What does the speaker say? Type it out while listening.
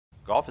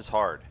Golf is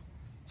hard,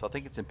 so I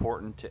think it's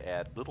important to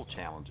add little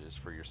challenges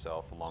for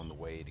yourself along the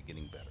way to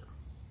getting better.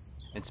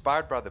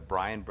 Inspired by the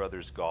Bryan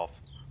Brothers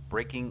Golf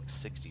Breaking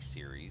 60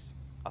 series,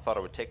 I thought I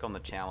would take on the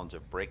challenge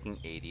of breaking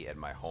 80 at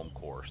my home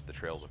course, the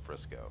Trails of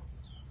Frisco.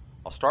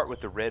 I'll start with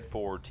the red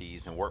forward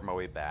tees and work my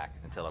way back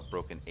until I've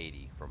broken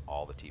 80 from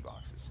all the tee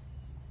boxes.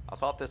 I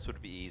thought this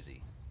would be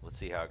easy. Let's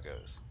see how it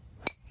goes.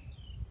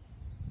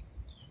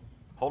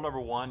 Hole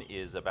number 1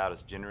 is about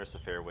as generous a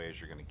fairway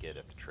as you're going to get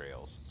at the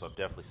Trails, so I'm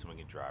definitely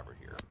swinging driver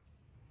here.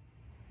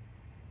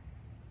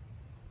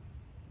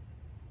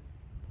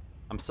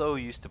 I'm so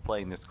used to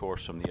playing this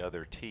course from the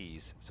other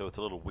tees, so it's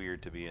a little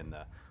weird to be in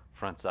the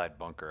front side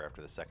bunker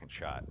after the second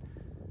shot,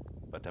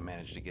 but I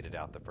managed to get it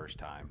out the first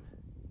time.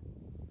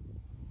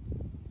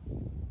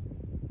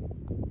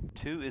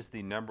 2 is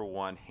the number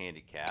 1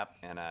 handicap,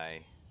 and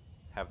I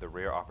have the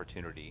rare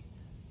opportunity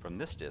from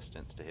this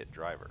distance to hit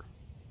driver.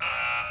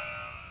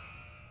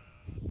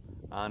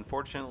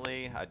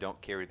 Unfortunately, I don't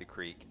carry the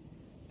creek,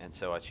 and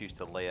so I choose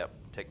to lay up,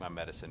 take my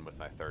medicine with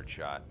my third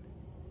shot.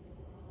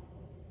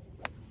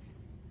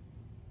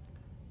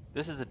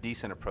 This is a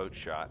decent approach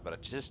shot, but I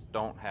just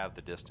don't have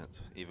the distance,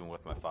 even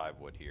with my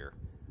 5-wood here.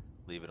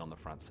 Leave it on the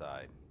front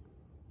side.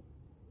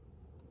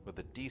 With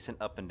a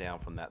decent up and down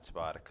from that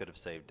spot, I could have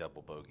saved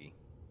double bogey.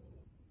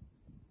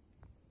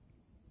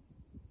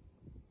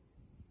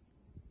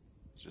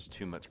 It's just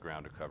too much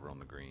ground to cover on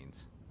the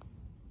greens.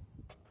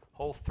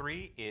 Hole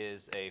 3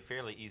 is a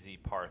fairly easy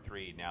par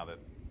 3 now that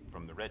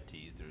from the red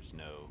tees there's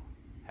no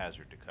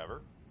hazard to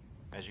cover.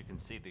 As you can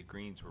see, the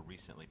greens were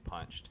recently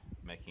punched,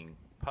 making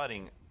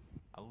putting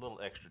a little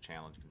extra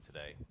challenging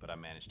today, but I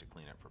managed to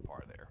clean up for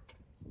par there.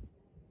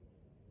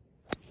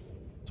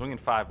 Swinging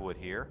 5-wood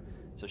here.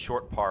 It's a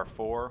short par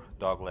 4,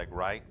 dogleg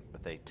right,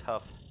 with a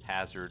tough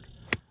hazard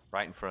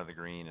right in front of the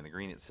green, and the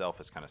green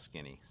itself is kind of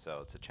skinny, so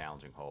it's a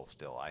challenging hole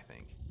still, I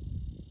think.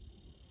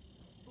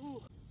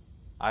 Ooh.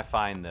 I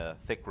find the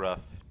thick rough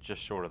just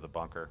short of the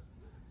bunker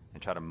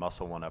and try to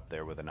muscle one up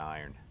there with an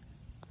iron.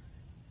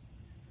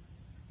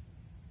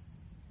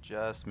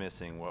 Just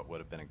missing what would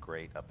have been a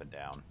great up and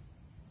down.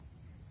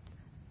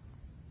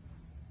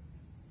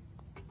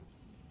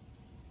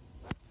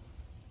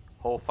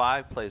 Hole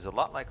 5 plays a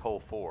lot like hole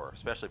 4,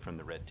 especially from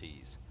the red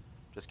tees.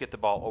 Just get the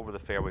ball over the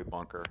fairway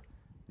bunker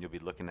and you'll be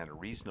looking at a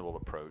reasonable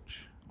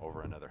approach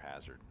over another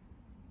hazard.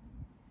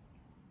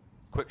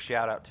 Quick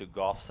shout out to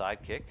Golf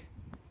Sidekick,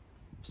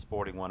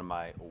 sporting one of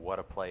my What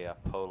a Playa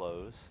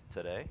polos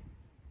today.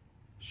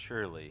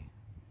 Surely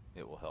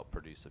it will help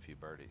produce a few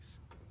birdies.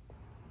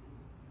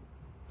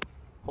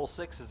 Hole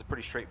 6 is a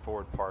pretty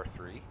straightforward par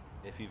 3.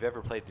 If you've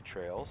ever played the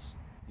Trails,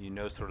 you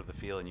know sort of the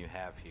feeling you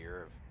have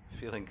here of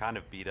feeling kind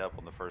of beat up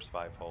on the first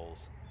 5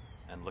 holes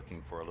and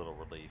looking for a little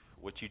relief,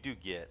 which you do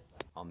get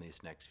on these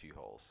next few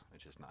holes,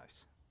 which is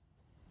nice.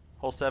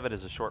 Hole 7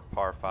 is a short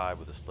par 5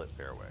 with a split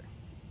fairway.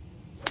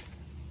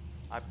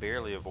 I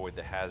barely avoid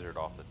the hazard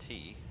off the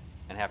tee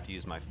and have to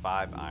use my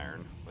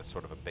 5-iron with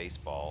sort of a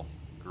baseball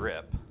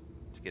grip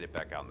to get it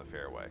back out in the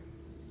fairway.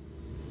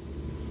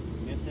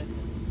 Miss it.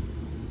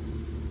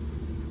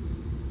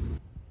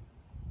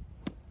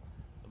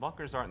 The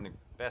bunkers aren't in the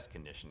best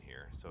condition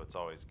here, so it's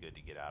always good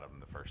to get out of them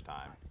the first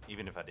time,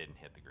 even if I didn't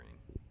hit the green.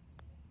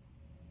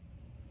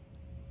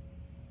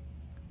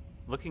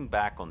 Looking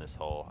back on this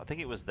hole, I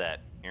think it was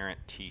that errant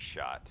tee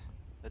shot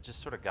that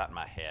just sort of got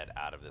my head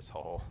out of this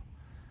hole.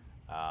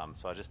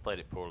 So I just played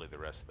it poorly the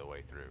rest of the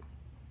way through.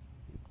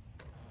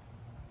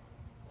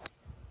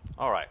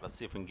 All right, let's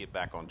see if we can get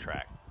back on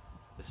track.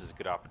 This is a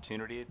good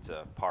opportunity. It's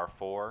a par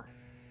 4,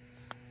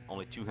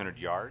 only 200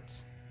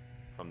 yards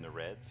from the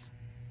reds.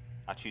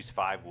 I choose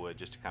 5-wood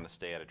just to kind of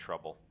stay out of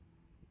trouble.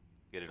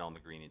 Get it on the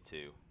green in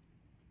 2.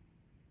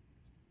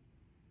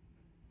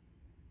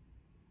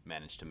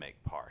 Managed to make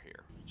par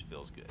here, which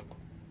feels good.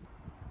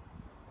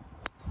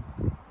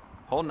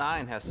 Hole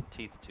 9 has some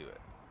teeth to it.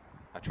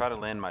 I try to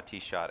land my tee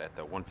shot at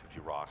the 150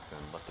 rocks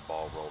and let the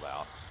ball roll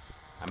out.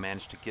 I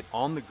managed to get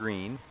on the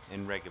green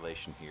in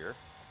regulation here.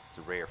 It's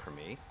a rare for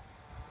me.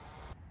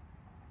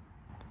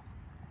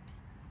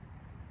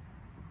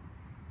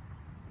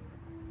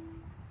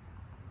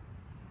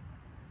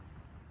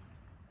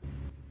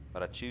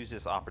 But I choose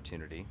this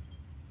opportunity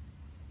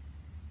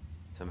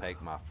to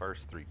make my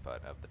first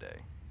 3-putt of the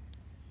day.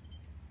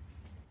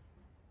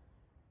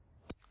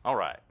 All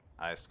right,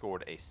 I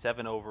scored a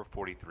 7 over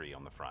 43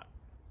 on the front.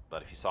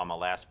 But if you saw my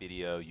last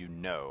video, you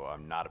know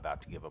I'm not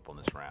about to give up on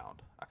this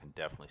round. I can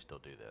definitely still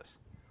do this.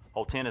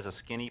 Hole 10 is a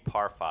skinny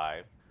par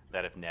 5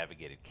 that, if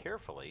navigated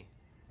carefully,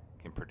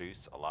 can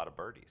produce a lot of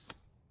birdies.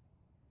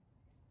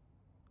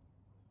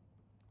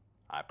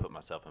 I put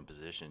myself in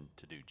position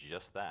to do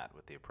just that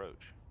with the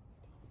approach.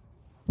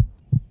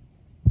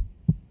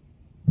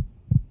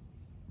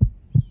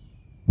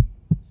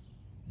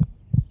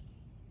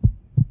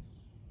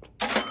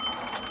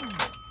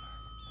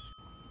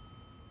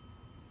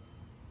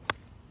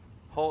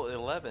 Hole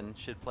 11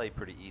 should play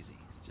pretty easy.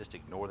 Just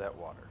ignore that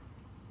water.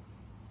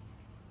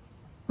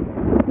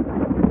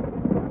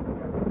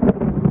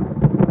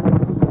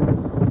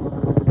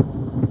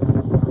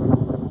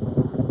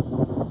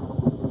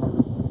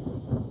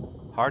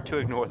 Hard to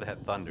ignore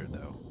that thunder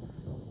though,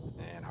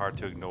 and hard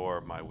to ignore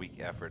my weak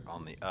effort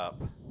on the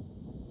up.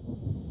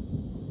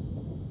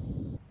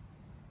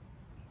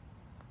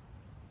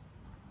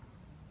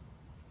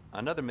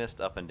 Another missed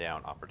up and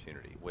down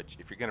opportunity, which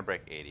if you're going to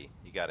break 80,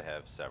 you got to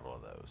have several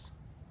of those.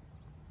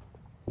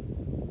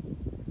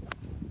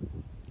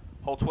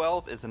 Hole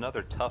 12 is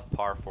another tough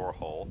par 4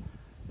 hole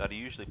that I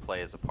usually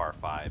play as a par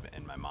 5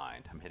 in my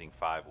mind. I'm hitting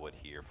 5 wood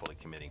here, fully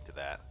committing to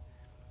that.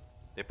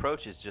 The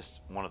approach is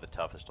just one of the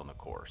toughest on the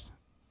course.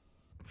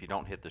 If you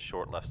don't hit the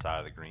short left side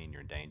of the green,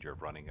 you're in danger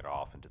of running it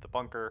off into the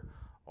bunker,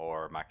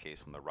 or in my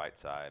case on the right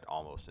side,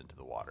 almost into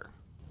the water.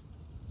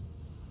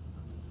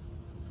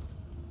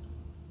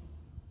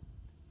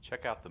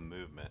 Check out the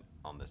movement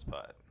on this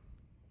putt.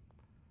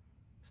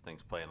 This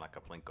thing's playing like a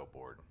plinko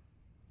board.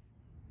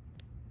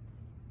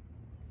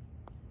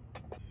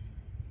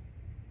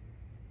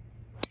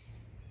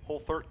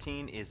 Hole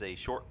 13 is a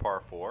short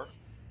par 4,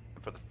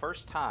 and for the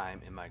first time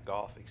in my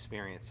golf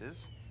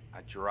experiences,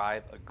 I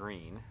drive a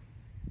green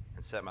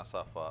and set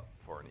myself up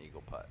for an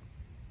eagle putt.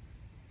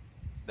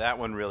 That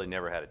one really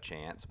never had a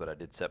chance, but I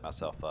did set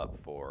myself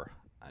up for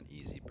an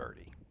easy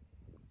birdie.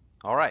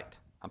 All right,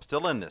 I'm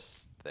still in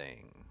this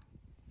thing.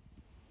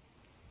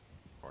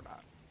 Or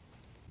not.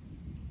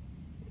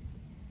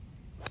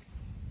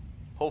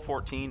 Hole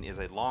 14 is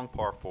a long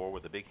par 4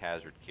 with a big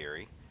hazard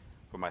carry.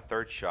 For my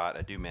third shot,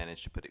 I do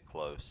manage to put it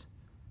close,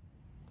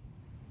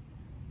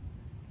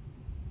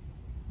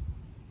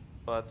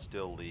 but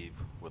still leave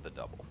with a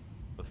double.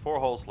 With 4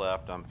 holes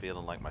left, I'm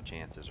feeling like my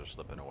chances are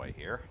slipping away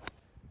here,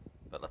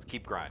 but let's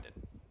keep grinding.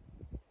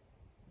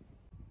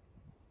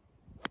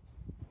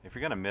 If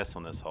you're going to miss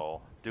on this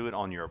hole, do it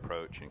on your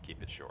approach and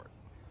keep it short.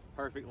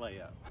 Perfect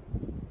layup.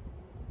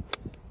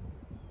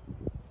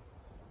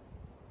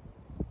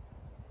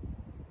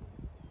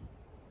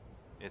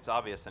 It's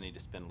obvious I need to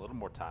spend a little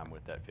more time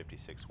with that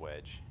 56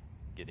 wedge,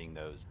 getting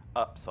those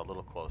ups a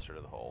little closer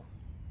to the hole.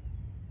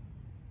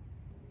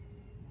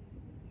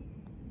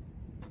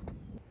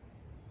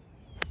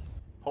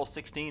 Hole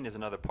 16 is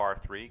another par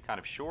 3, kind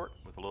of short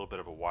with a little bit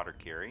of a water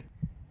carry.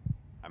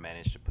 I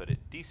managed to put it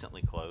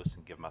decently close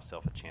and give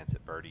myself a chance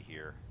at birdie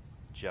here,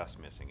 just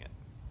missing it.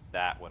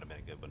 That would have been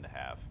a good one to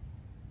have.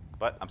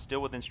 But I'm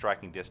still within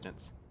striking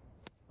distance.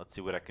 Let's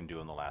see what I can do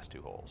in the last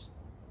 2 holes.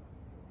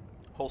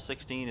 Hole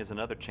 16 is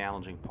another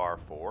challenging par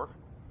 4.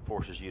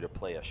 Forces you to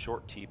play a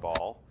short tee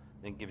ball,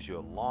 then gives you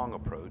a long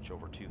approach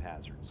over 2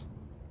 hazards.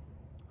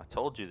 I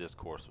told you this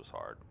course was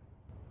hard.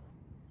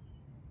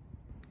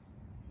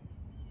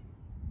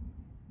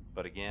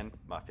 But again,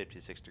 my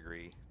 56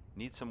 degree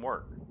needs some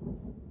work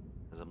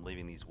as I'm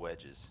leaving these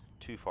wedges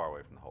too far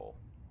away from the hole.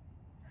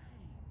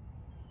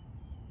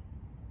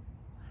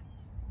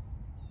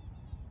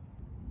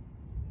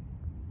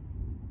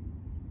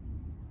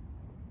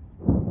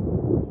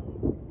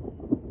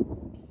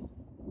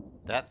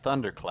 That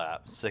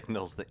thunderclap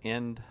signals the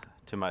end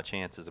to my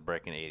chances of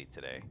breaking 80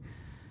 today.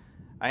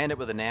 I ended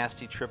with a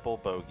nasty triple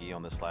bogey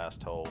on this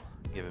last hole,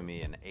 giving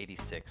me an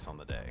 86 on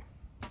the day.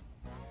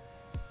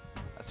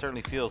 That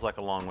certainly feels like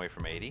a long way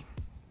from 80,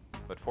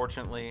 but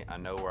fortunately I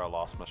know where I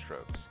lost my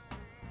strokes.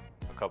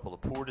 A couple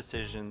of poor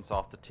decisions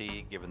off the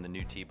tee given the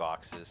new tee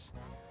boxes,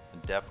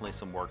 and definitely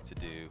some work to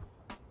do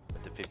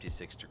with the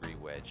 56 degree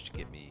wedge to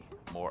get me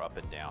more up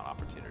and down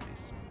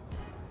opportunities.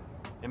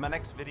 In my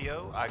next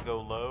video, I go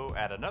low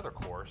at another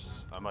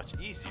course, a much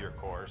easier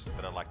course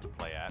that I like to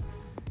play at.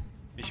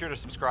 Be sure to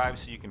subscribe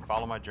so you can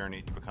follow my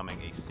journey to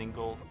becoming a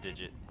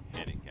single-digit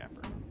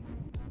handicapper.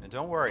 And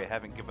don't worry, I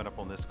haven't given up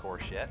on this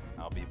course yet.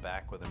 I'll be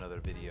back with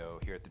another video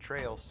here at the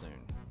Trails soon.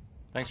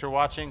 Thanks for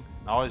watching.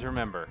 Always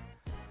remember,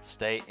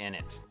 stay in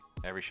it.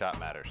 Every shot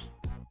matters.